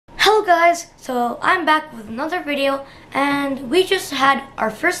Hello guys, so I'm back with another video, and we just had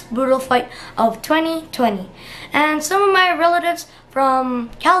our first Boodle Fight of 2020, and some of my relatives from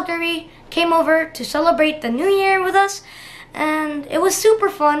Calgary came over to celebrate the new year with us, and it was super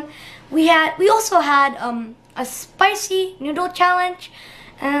fun. We also had a spicy noodle challenge,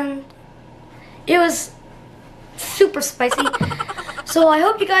 and it was super spicy. So I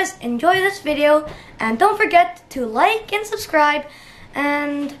hope you guys enjoy this video, and don't forget to like and subscribe,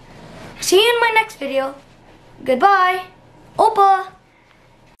 and see you in my next video. Goodbye. Opa.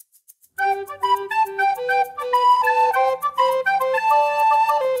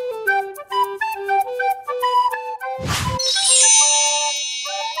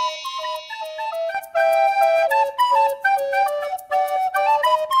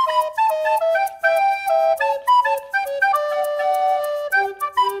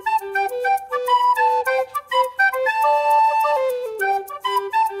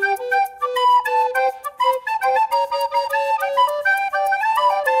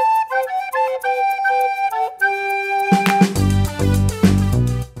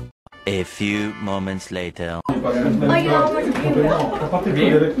 A few moments later.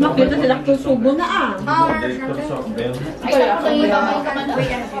 Nakita sila susubo na ah.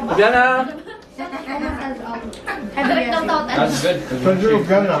 Diana! That's good.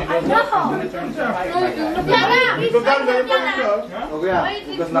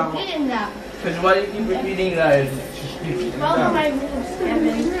 Because why you keep repeating that?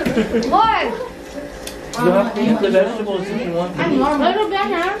 You have to eat the vegetables if you want to eat.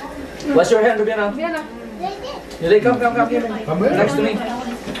 What's your hand, Rubiana? Come, here. Next to me.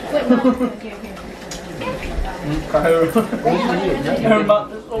 Her mouth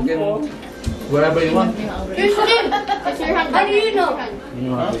is so full. Wherever you want. How do you know?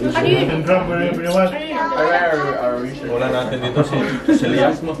 How do you know? Wala natin dito si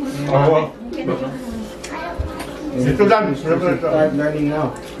Elias mo. Dito lang, start learning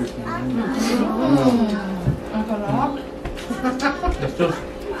now. Let's choose.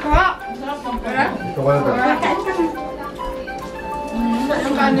 Ito ka na ba?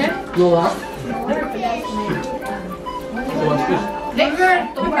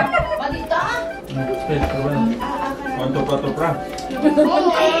 Manto pa to, pra.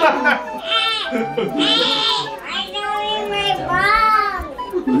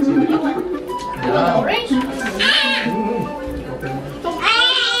 Orange?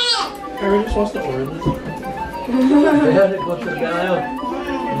 Everyone just wants the orange. Yeah, go to Rubiana yun.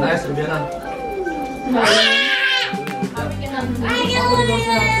 Nice, Rubiana.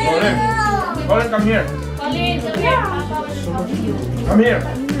 Colin, come here. Come here.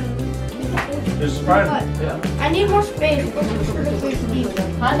 It's fine. I need more space.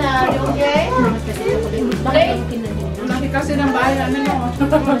 Hannah, you okay? Laki kasi ng bahay namin mo.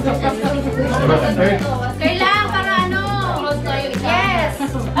 Kailangan para ano? Yes!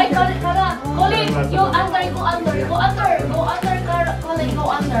 Ay, Colin, you under, go under. Go under, Colin, go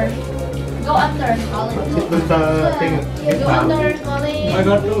under. Go under, Colin. Doon sa thing. Go under, Colin. I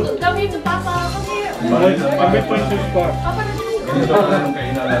got two. Come here, Papa. Come here. Pamit pa yung spot. Papa, Ito ang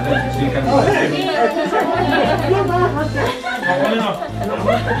kainan natin. Sikan mo. Colin, oh.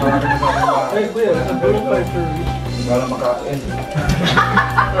 Ay, kuya, sa Boodle Fight para makain.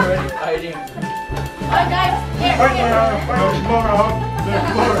 Already hiding. oh, guys, here, here. There's more, huh? There's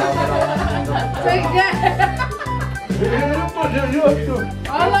more. Take that. You have to.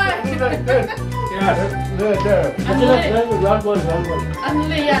 Alright. Like this. Yeah, there. Round one.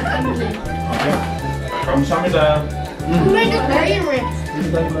 Anli yan, anli. Kamsahamnida. Make it very rich.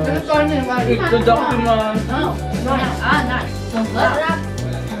 Ganito ano yung bali. Good doctor man. Oh, nice. Ah, nice.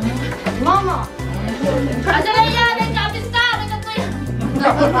 Mama. Asa na yan? Nagkapis ka! Nagkato yan!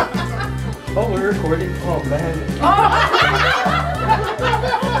 Oh, we're recording. Oh, man.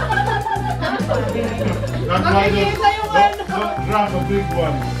 Makikita yung ano. Don't drop a big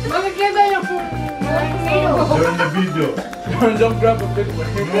one Makikita yung during the video. Don't grab a big one.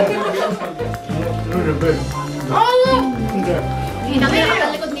 During the big. Ninang yan.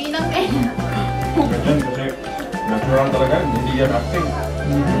 Nakalikod ninang eh. Ganyan kasi natural talaga. Hindi yan acting.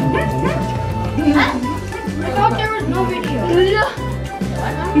 I thought there was no video.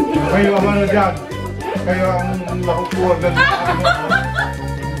 Kayo ang ano dyan. Kayo ang nakukuha na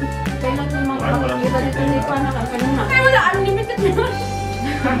Ay, wala, unlimited na yun.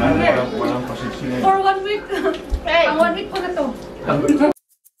 Walang pasipsingin. For 1 week. Ang 1 week ko na to.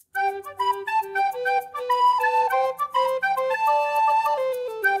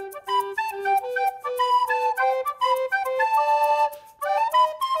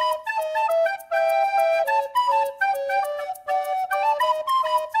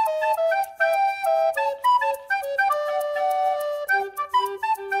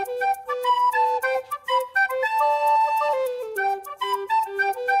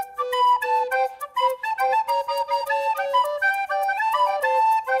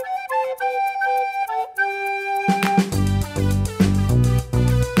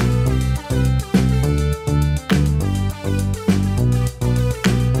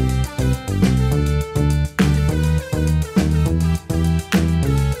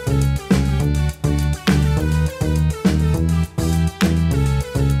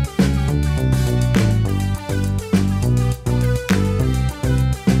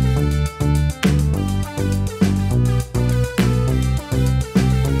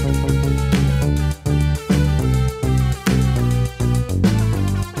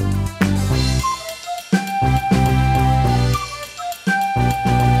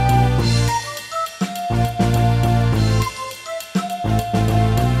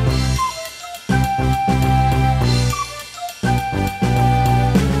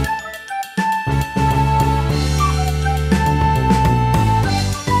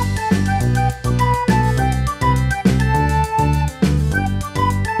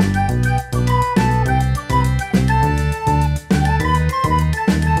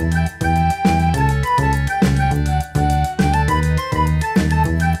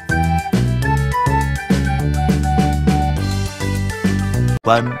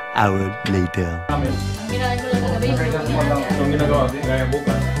 1 hour later. Itong ginagawa, kaya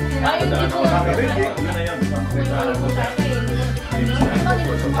bukas.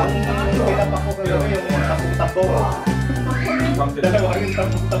 Dalawang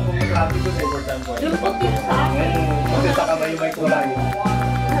tapong traffic ko sa overtime ko. Kasi sa kamay may kulay.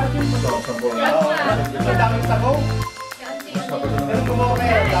 Ang daming sako. Pero kumuha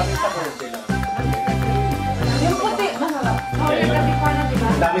kayo, ang daming sako. Yung puti, masarap.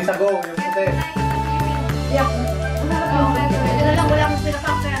 Ang daming sako, yung puti. Wala akong pinakakaya, ang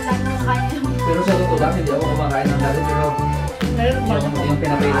dami ng kain. Pero sa totoo lang, hindi ako kumakain ng dati. Pero yung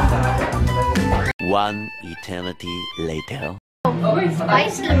pinapailan sa akin. 1 eternity later.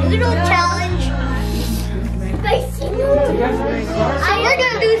 Spicy noodle challenge. Spicy noodles. We're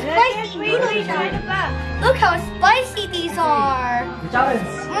gonna do spicy noodles. Look how spicy these are. Challenge!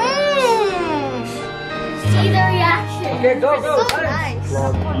 See the reaction. Okay, go, go. So nice.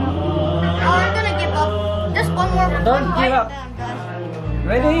 I'm gonna give up. Just one more. Don't one give bite, up. then I'm done.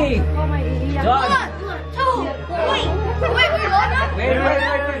 Ready? John! 1, 2, wait, we're done? Wait.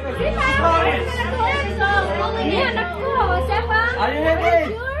 Are you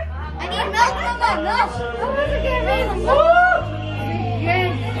ready? I need milk, come on, milk.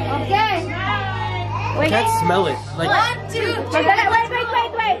 Okay. I can't smell it. Like, 1, 2, 3.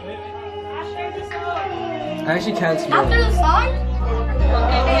 Wait. I actually can't smell After it. the song?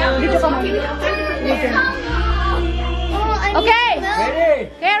 Okay.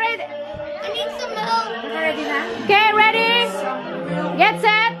 Ready? Okay, ready? I need some milk. Okay, ready? Get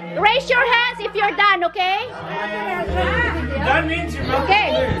set. Raise your hands if you're done, okay? That means you're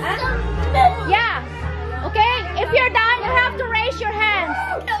Okay. Yeah. Okay, if you're done, you have to raise your hands.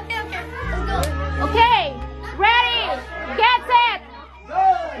 Okay. Let's go. Okay. Ready? Get set.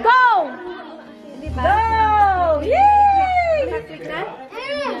 Go. Go. Yay!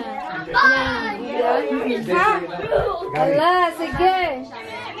 Ala, sige.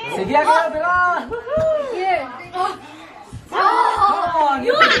 Sige, agad, bila! Sige. Come on,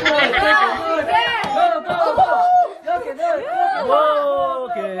 you can do it. Go. Okay, do it. Whoa,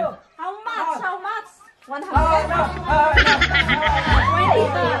 okay. How much? 100. Enough.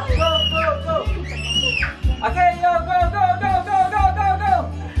 Go. Okay, yo, go.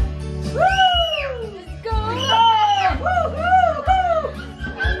 Woo! Go.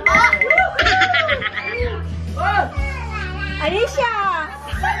 Alicia.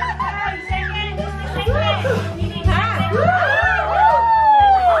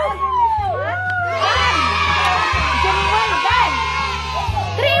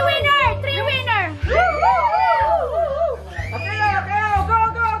 Three winner. Okay,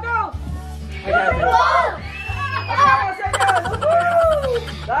 go.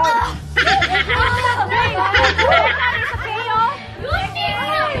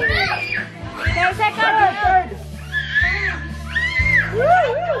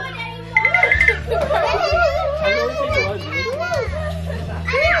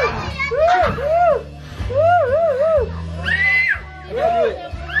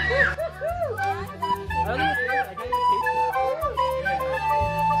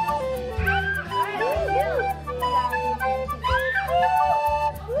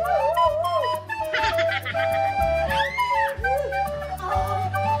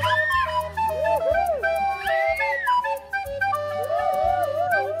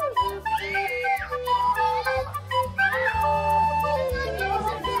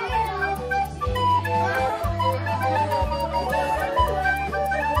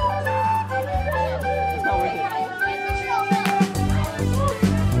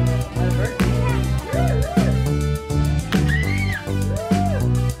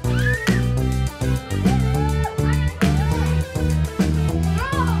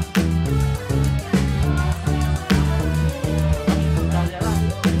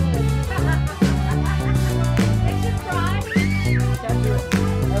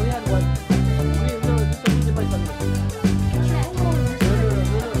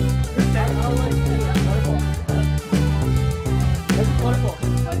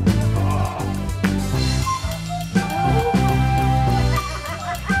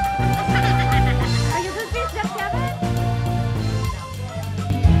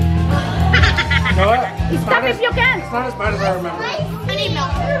 Third. Stop if you can. It's not as bad as I remember. I need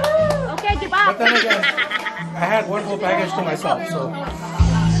milk. Okay, give But up. then again, I had one whole package to myself, so.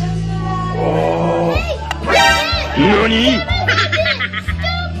 NANI?!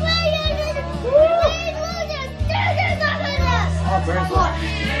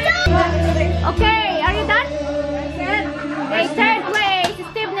 Okay, are you done? Okay, third place,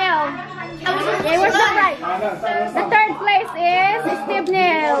 Steve Neal. Okay, where's the right? The third place is Steve Neal.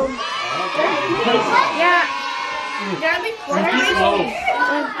 Yeah. Slow.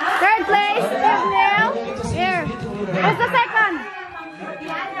 Third place, Neil. Here. Who's the second?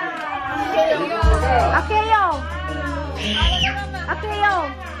 Akeo. Akeo.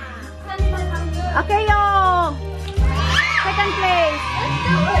 Akeo. Second place.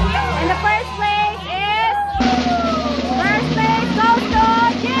 And the first place goes to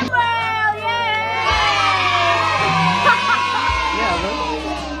Gabriel.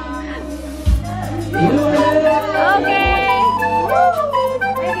 Yay!